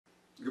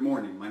Good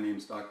morning. My name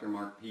is Dr.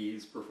 Mark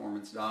Pease,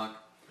 Performance Doc.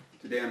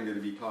 Today I'm going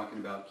to be talking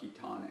about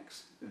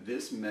Ketonix.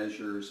 This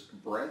measures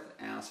breath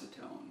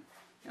acetone.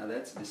 Now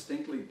that's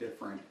distinctly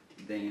different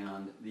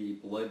than the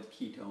blood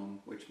ketone,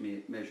 which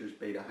measures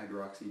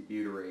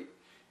beta-hydroxybutyrate.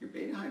 Your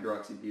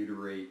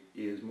beta-hydroxybutyrate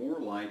is more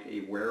like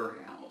a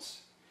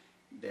warehouse.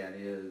 That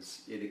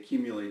is, it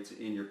accumulates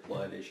in your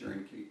blood as you're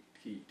in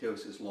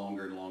ketosis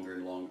longer and longer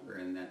and longer,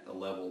 and at the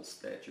levels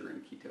that you're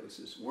in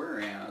ketosis.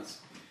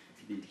 Whereas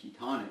the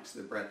Ketonix,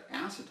 the breath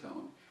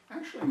acetone,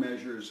 actually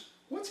measures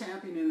what's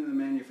happening in the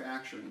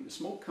manufacturing, the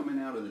smoke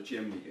coming out of the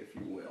chimney, if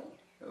you will.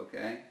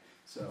 Okay?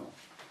 So,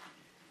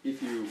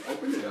 if you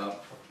open it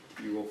up,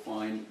 you will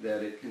find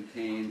that it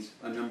contains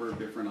a number of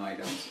different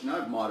items. And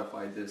I've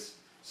modified this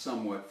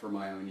somewhat for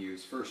my own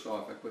use. First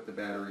off, I put the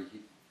battery,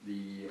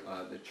 the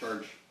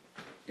charge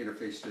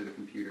interface to the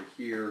computer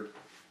here,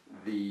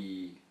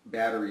 the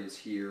battery is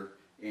here,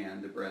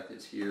 and the breath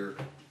is here.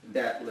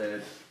 That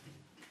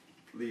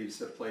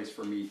leaves a place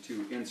for me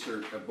to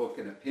insert a book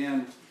and a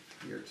pen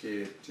here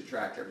to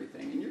track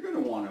everything. And you're going to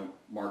want to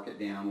mark it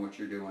down what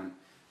you're doing,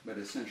 but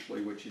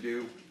essentially what you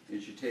do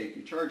is you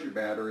charge your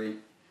battery,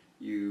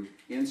 you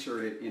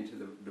insert it into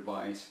the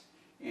device,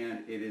 and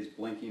it is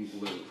blinking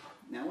blue.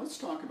 Now let's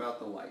talk about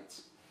the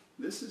lights.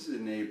 This is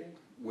enabled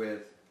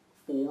with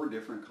 4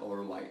 different color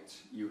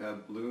lights. You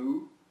have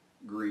blue,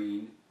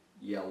 green,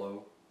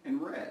 yellow,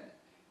 and red.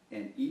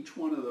 And each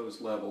one of those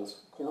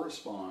levels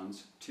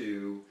corresponds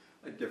to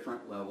a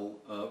different level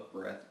of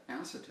breath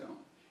acetone.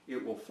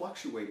 It will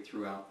fluctuate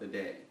throughout the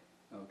day.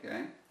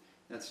 Okay?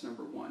 That's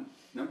number 1.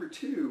 Number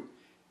 2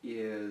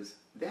 is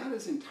that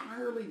is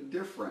entirely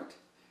different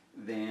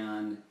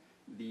than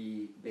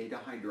the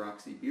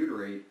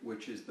beta-hydroxybutyrate,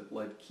 which is the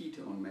blood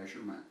ketone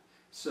measurement.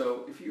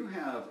 So if you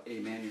have a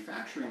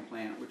manufacturing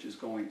plant which is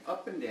going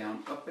up and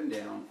down, up and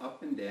down,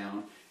 up and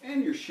down,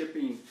 and you're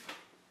shipping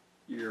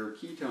your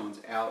ketones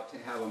out to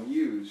have them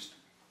used,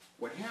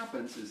 what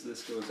happens is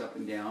this goes up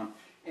and down,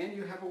 and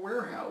you have a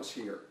warehouse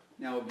here.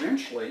 Now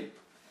eventually,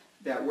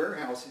 that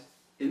warehouse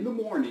in the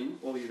morning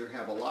will either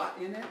have a lot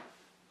in it,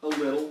 a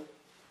little,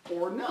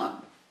 or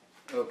none.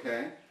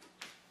 Okay?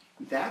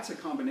 That's a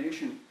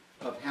combination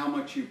of how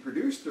much you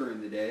produced during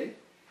the day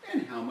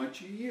and how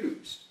much you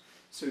used.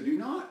 So do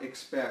not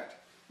expect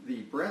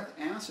the breath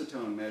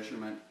acetone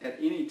measurement at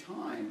any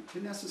time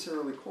to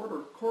necessarily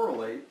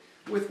correlate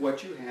with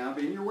what you have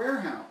in your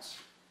warehouse.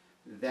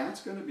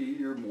 That's going to be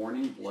your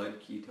morning blood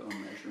ketone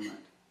measurement.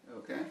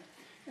 Okay?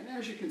 And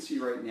as you can see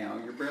right now,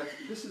 your breath,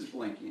 this is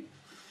blinking,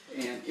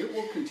 and it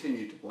will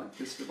continue to blink.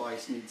 This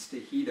device needs to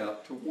heat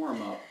up, to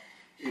warm up,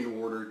 in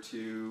order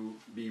to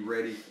be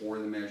ready for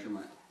the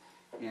measurement.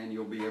 And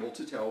you'll be able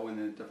to tell when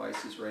the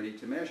device is ready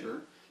to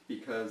measure,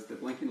 because the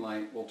blinking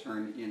light will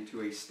turn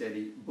into a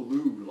steady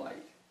blue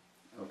light.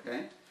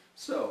 Okay?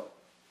 So,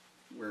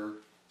 we're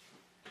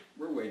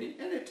waiting,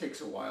 and it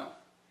takes a while.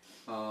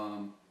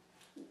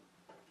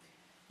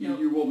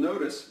 You will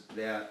notice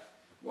that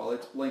while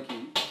it's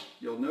blinking,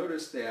 you'll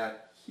notice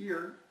that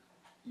here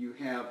you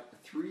have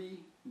 3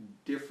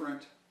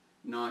 different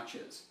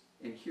notches,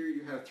 and here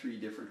you have 3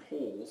 different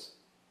holes.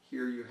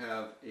 Here you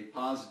have a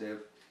positive,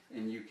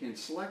 and you can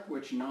select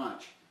which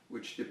notch,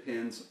 which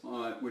depends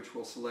on which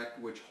will select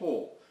which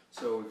hole.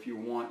 So if you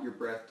want your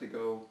breath to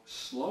go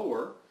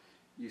slower,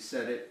 you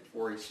set it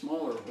for a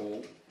smaller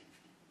hole,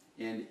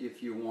 and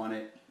if you want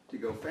it to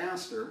go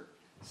faster,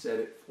 set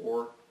it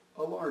for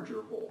a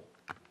larger hole.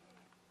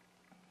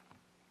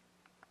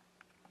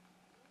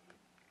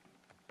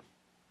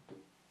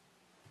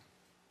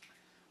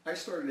 I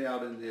started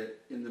out in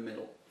the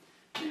middle.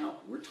 Now,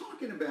 we're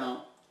talking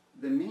about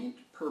the main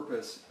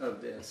purpose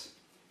of this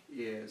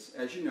is,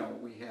 as you know,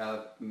 we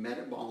have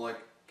metabolic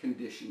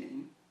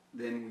conditioning,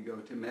 then we go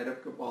to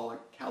metabolic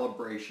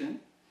calibration,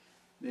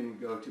 then we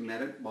go to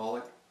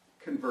metabolic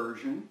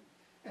conversion,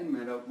 and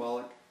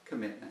metabolic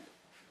commitment.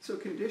 So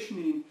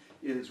conditioning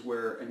is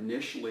where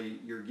initially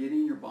you're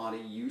getting your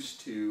body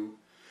used to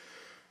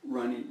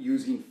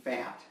using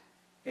fat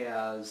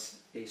as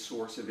a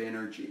source of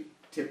energy.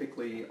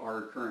 Typically,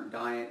 our current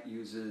diet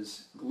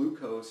uses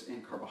glucose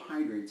and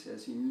carbohydrates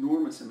as an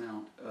enormous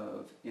amount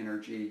of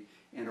energy,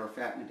 and our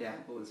fat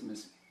metabolism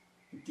is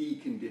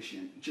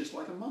deconditioned, just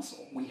like a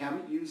muscle. We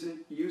haven't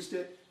used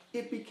it,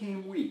 it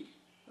became weak.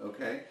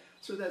 Okay?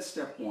 So that's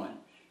step 1,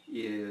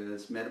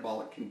 is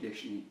metabolic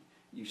conditioning.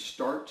 You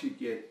start to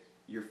get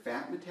your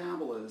fat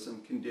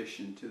metabolism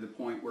conditioned to the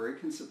point where it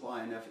can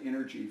supply enough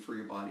energy for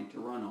your body to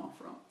run off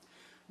from.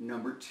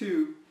 Number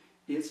 2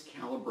 is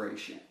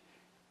calibration.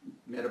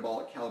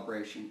 Metabolic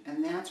calibration,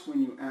 and that's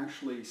when you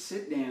actually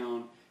sit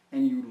down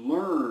and you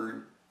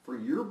learn for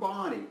your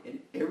body,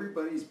 and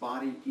everybody's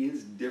body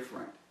is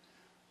different,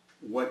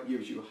 what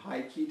gives you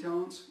high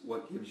ketones,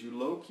 what gives you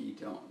low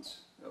ketones.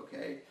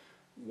 Okay,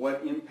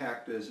 what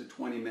impact does a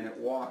 20-minute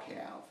walk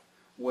have?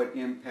 What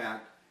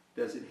impact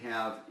does it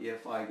have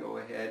if I go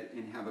ahead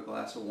and have a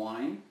glass of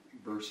wine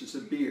versus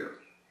a beer?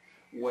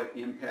 What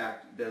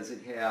impact does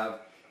it have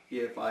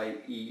if I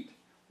eat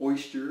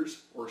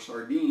oysters or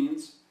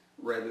sardines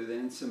rather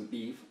than some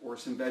beef or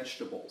some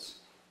vegetables?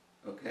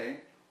 Okay?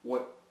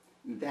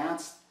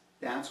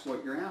 That's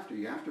what you're after.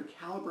 You're after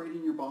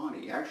calibrating your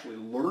body, actually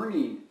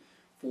learning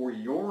for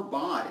your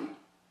body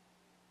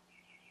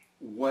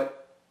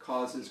what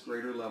causes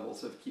greater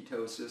levels of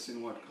ketosis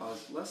and what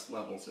causes less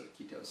levels of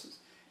ketosis.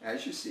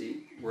 As you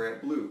see, we're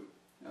at blue.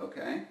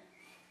 Okay?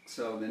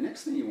 So the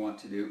next thing you want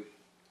to do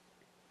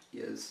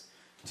is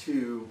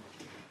to,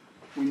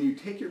 when you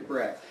take your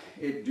breath,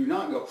 do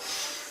not go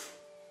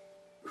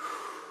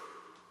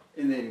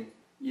and then,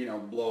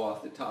 blow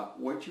off the top.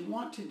 What you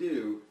want to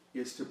do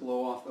is to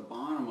blow off the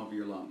bottom of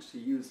your lungs, to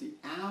use the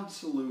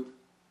absolute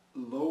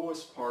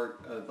lowest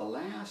part of the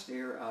last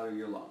air out of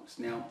your lungs.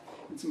 Now,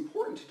 it's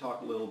important to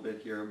talk a little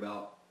bit here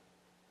about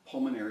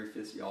pulmonary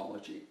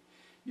physiology.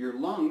 Your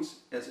lungs,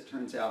 as it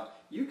turns out,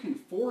 you can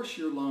force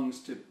your lungs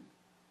to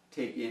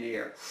take in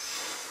air,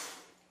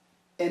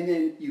 and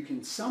then you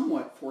can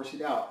somewhat force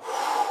it out,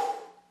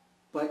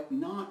 but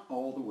not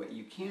all the way.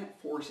 You can't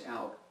force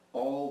out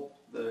all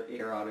the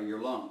air out of your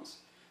lungs.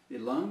 The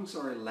lungs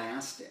are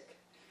elastic,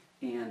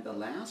 and the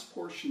last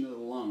portion of the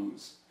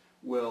lungs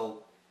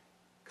will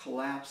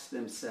collapse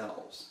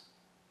themselves.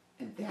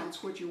 And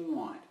that's what you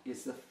want,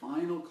 is the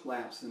final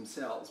collapse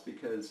themselves,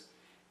 because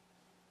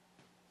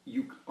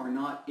you are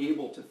not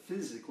able to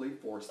physically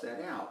force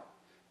that out.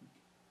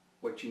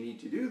 What you need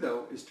to do,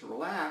 though, is to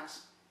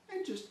relax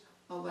and just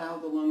allow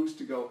the lungs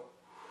to go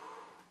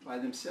by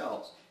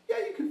themselves.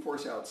 Yeah, you can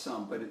force out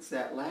some, but it's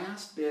that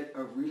last bit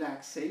of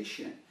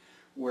relaxation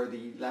where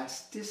the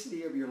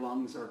elasticity of your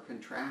lungs are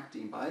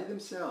contracting by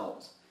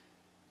themselves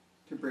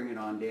to bring it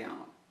on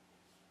down.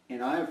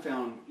 And I have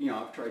found,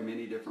 I've tried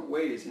many different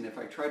ways, and if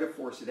I try to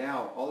force it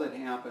out, all that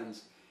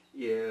happens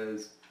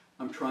is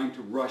I'm trying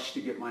to rush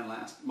to get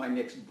my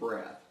next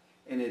breath,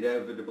 and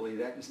inevitably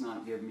that does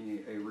not give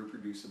me a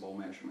reproducible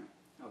measurement.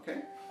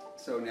 Okay,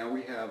 so now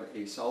we have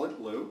a solid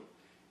blue,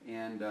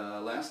 and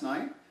last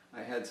night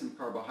I had some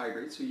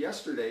carbohydrates. So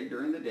yesterday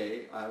during the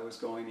day I was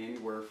going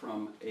anywhere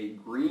from a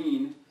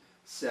green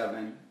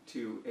 7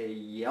 to a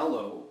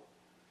yellow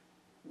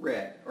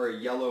red, or a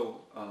yellow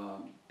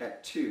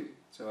at 2.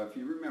 So if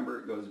you remember,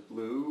 it goes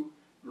blue,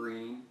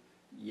 green,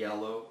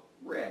 yellow,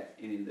 red,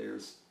 and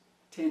there's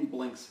 10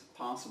 blinks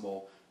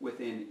possible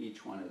within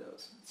each one of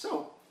those.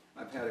 So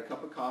I've had a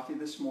cup of coffee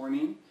this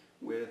morning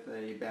with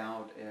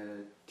about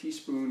a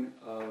teaspoon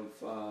of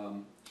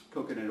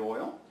coconut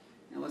oil,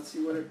 and let's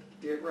see what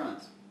it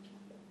runs.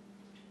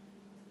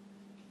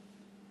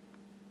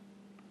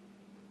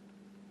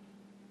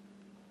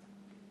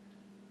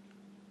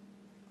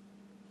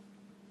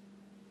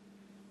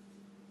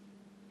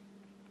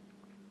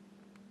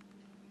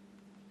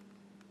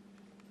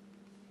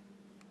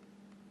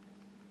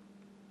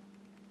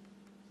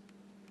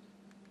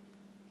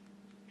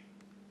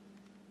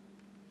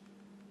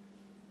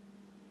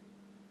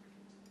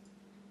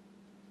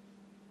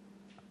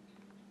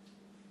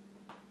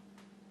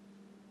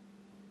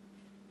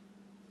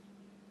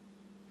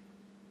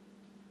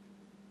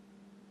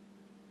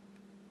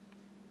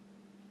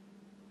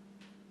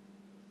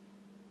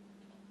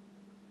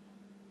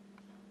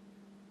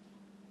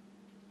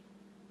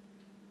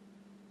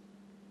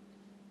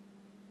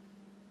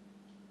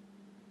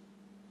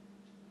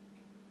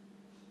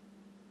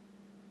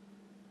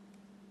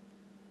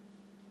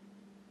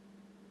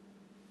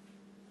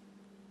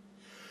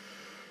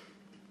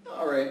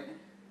 All right.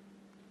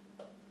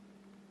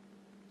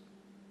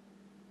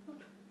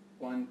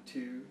 1,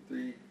 2,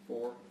 3,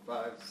 4,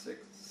 5,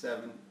 6,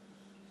 7.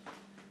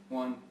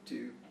 1,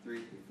 2,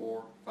 3,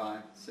 4,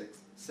 5, 6,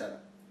 7.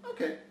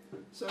 Okay,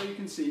 so you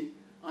can see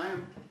I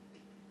am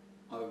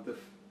of the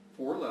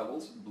 4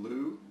 levels: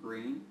 blue,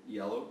 green,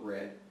 yellow,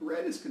 red.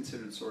 Red is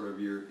considered sort of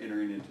you're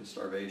entering into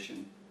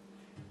starvation.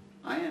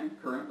 I am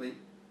currently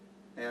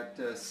at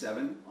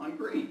 7 on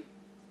green.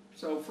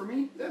 So for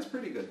me, that's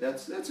pretty good.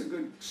 That's a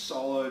good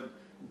solid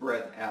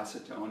breath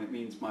acetone. It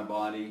means my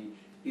body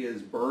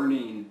is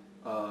burning,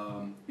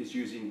 is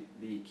using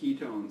the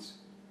ketones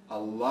a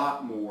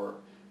lot more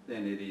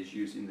than it is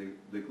using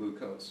the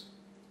glucose.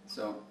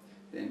 So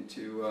then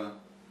to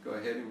go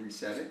ahead and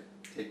reset it,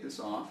 take this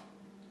off,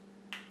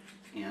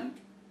 and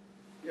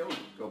it'll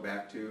go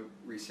back to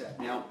reset.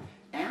 Now,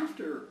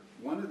 after,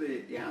 one of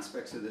the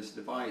aspects of this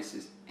device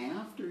is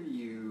after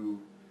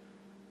you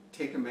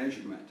take a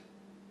measurement,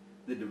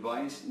 the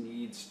device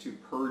needs to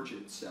purge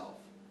itself,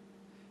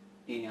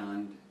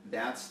 and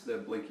that's the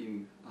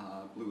blinking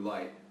blue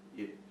light.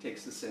 It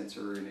takes the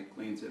sensor and it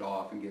cleans it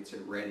off and gets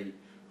it ready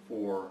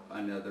for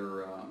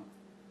another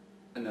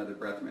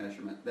breath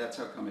measurement. That's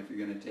how come if you're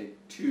going to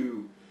take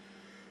 2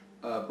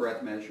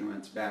 breath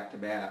measurements back to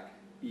back,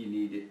 you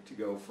need it to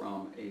go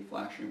from a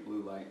flashing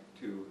blue light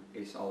to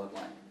a solid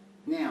light.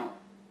 Now,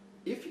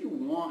 if you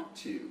want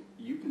to,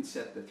 you can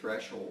set the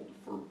threshold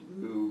for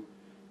blue,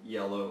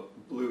 yellow,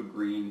 blue,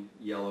 green,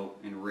 yellow,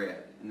 and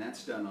red, and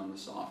that's done on the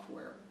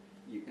software.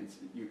 You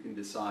can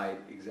decide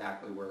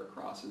exactly where it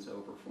crosses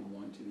over from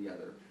one to the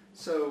other.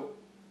 So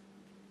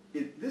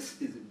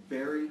this is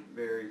very,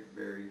 very,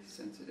 very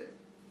sensitive.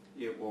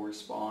 It will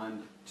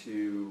respond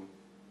to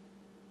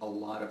a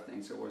lot of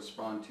things. It will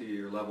respond to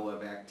your level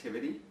of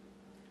activity,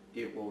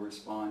 it will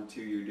respond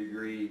to your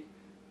degree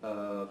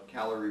of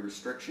calorie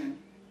restriction,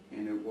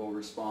 and it will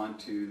respond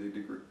to the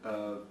degree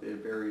of the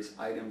various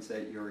items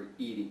that you're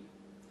eating.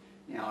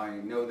 Now, I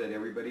know that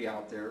everybody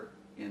out there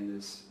in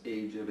this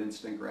age of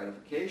instant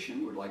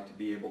gratification would like to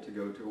be able to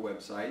go to a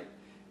website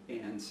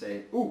and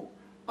say, ooh,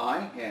 I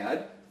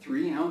had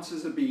 3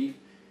 ounces of beef.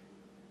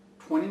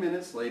 20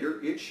 minutes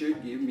later, it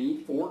should give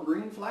me 4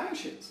 green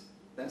flashes.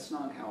 That's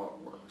not how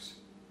it works.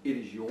 It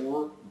is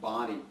your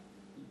body.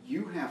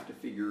 You have to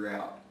figure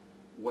out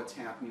what's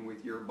happening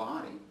with your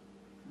body.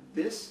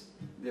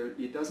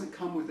 It doesn't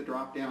come with a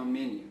drop-down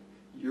menu.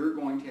 You're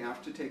going to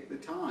have to take the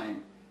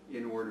time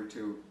in order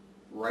to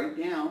write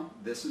down,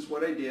 this is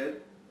what I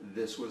did,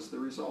 this was the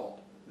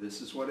result.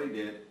 This is what I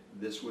did,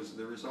 this was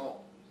the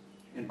result.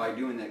 And by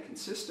doing that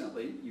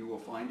consistently, you will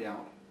find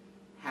out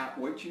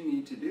what you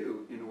need to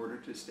do in order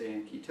to stay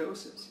in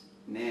ketosis.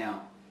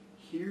 Now,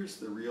 here's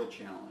the real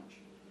challenge.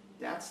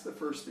 That's the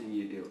first thing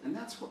you do. And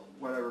that's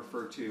what I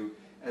refer to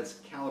as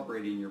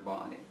calibrating your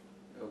body,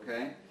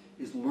 okay?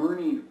 Is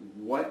learning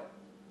what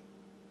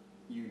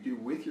you do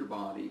with your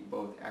body,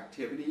 both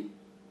activity,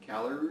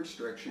 calorie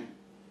restriction,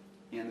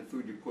 and the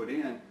food you put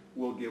in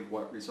will give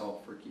what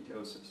result for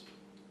ketosis.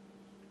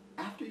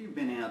 After you've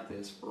been at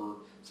this for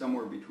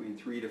somewhere between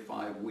 3 to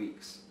 5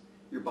 weeks,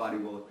 your body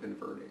will have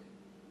converted.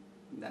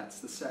 That's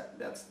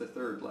the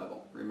third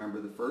level.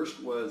 Remember, the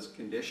first was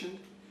conditioned,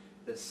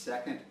 the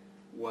second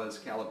was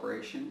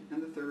calibration,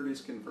 and the third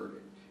is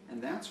converted.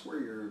 And that's where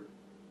your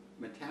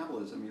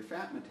metabolism, your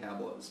fat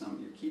metabolism,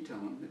 your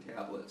ketone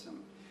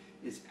metabolism,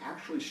 is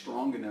actually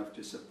strong enough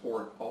to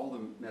support all the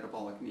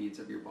metabolic needs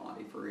of your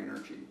body for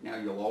energy. Now,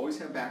 you'll always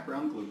have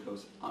background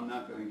glucose. I'm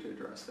not going to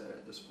address that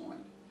at this point.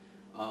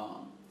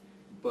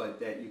 But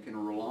that you can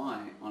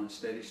rely on a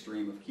steady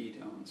stream of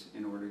ketones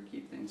in order to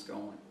keep things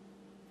going.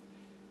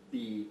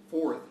 The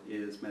fourth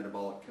is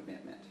metabolic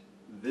commitment.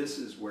 This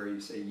is where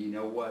you say, you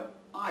know what,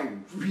 I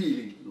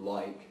really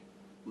like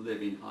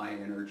living high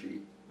energy.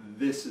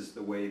 This is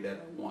the way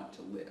that I want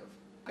to live.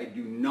 I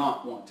do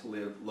not want to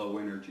live low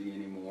energy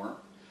anymore.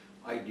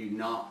 I do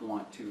not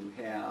want to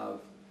have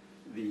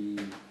the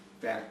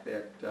fact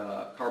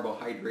that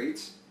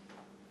carbohydrates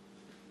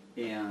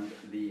and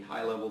the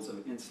high levels of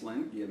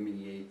insulin give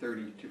me a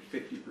 30 to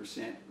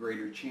 50%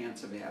 greater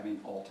chance of having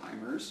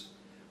Alzheimer's.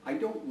 I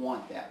don't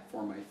want that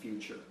for my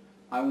future.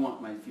 I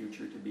want my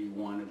future to be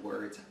one of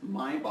where it's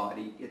my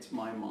body, it's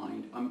my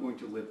mind. I'm going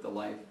to live the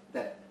life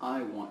that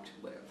I want to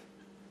live.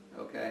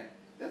 Okay?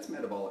 That's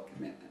metabolic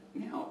commitment.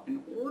 Now,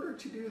 in order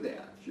to do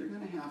that, you're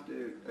going to have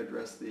to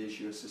address the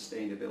issue of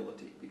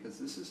sustainability, because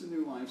this is a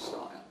new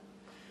lifestyle.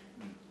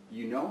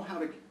 You know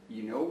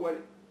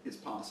what is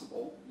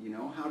possible, you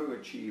know how to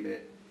achieve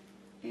it,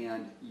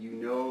 and you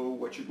know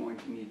what you're going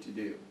to need to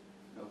do.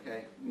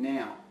 Okay?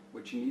 Now,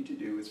 what you need to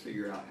do is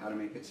figure out how to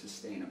make it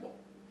sustainable.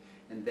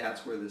 And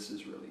that's where this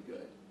is really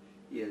good,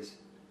 is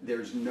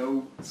there's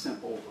no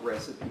simple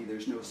recipe,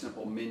 there's no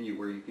simple menu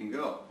where you can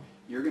go.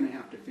 You're going to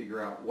have to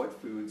figure out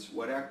what foods,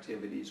 what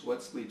activities,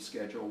 what sleep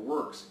schedule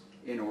works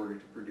in order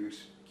to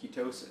produce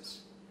ketosis.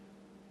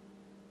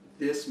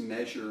 This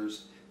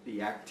measures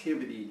the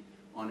activity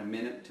on a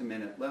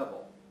minute-to-minute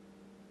level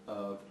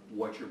of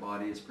what your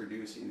body is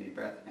producing, the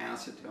breath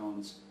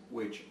acetones,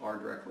 which are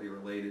directly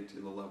related to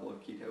the level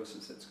of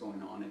ketosis that's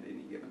going on at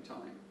any given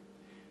time.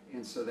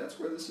 And so that's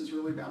where this is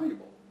really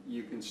valuable.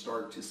 You can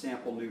start to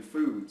sample new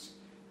foods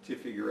to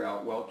figure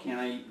out, well, can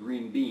I eat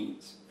green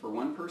beans? For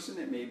one person,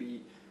 it may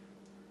be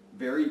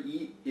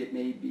they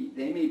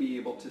may be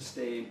able to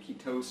stay in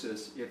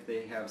ketosis if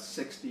they have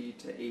 60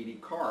 to 80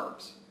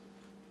 carbs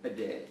a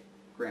day,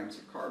 grams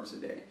of carbs a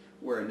day,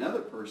 where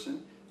another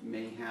person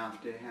may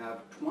have to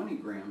have 20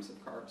 grams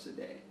of carbs a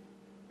day.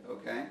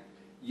 Okay?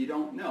 You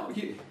don't know.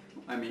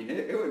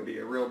 It would be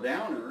a real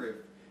downer if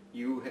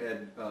you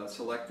had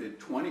selected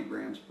 20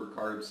 grams per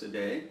carbs a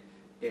day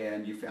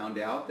and you found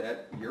out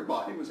that your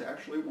body was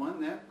actually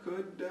one that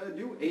could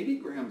do 80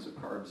 grams of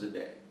carbs a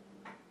day.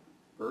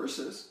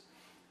 Versus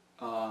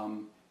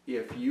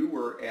if you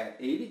were at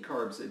 80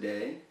 carbs a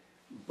day,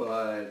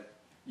 but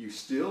you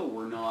still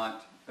were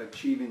not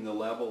achieving the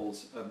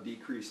levels of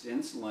decreased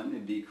insulin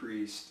and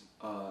decreased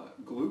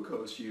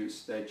glucose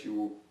use that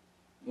you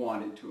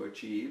wanted to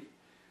achieve,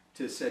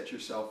 to set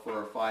yourself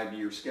for a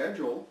 5-year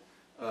schedule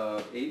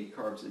of 80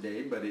 carbs a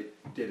day, but it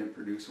didn't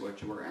produce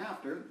what you were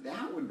after,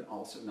 that would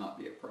also not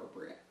be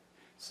appropriate.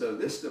 So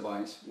this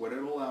device, what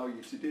it'll allow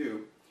you to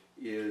do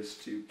is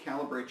to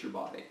calibrate your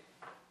body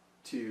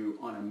to,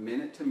 on a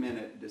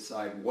minute-to-minute,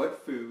 decide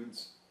what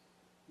foods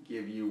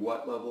give you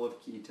what level of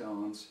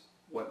ketones,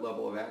 what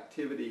level of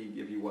activity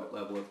give you what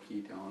level of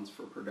ketones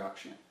for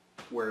production.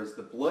 Whereas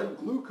the blood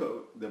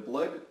glucose, the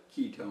blood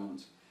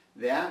ketones,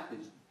 that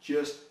is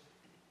just,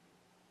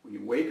 when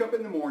you wake up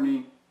in the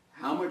morning,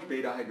 how much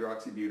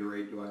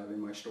beta-hydroxybutyrate do I have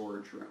in my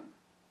storage room?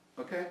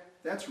 Okay?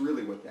 That's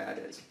really what that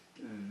is.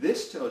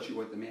 This tells you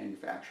what the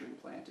manufacturing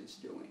plant is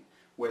doing.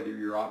 Whether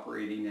you're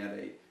operating at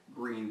a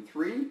green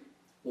 3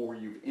 or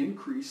you've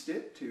increased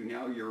it to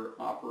now you're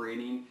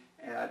operating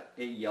at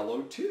a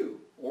yellow 2.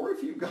 Or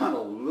if you've gone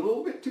a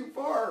little bit too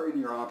far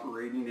you're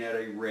operating at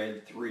a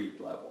red 3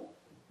 level.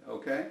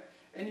 Okay?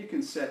 And you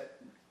can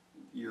set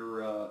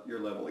your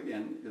level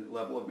again, the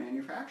level of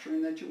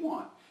manufacturing that you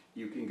want.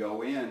 You can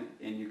go in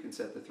and you can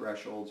set the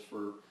thresholds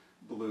for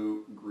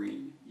blue,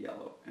 green,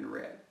 yellow, and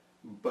red.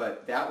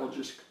 But that will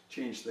just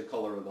change the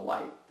color of the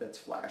light that's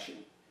flashing.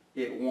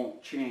 It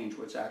won't change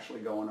what's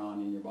actually going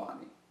on in your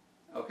body.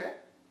 Okay?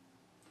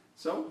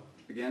 So,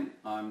 again,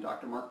 I'm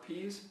Dr. Mark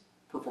Pease,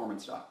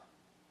 Performance Doc.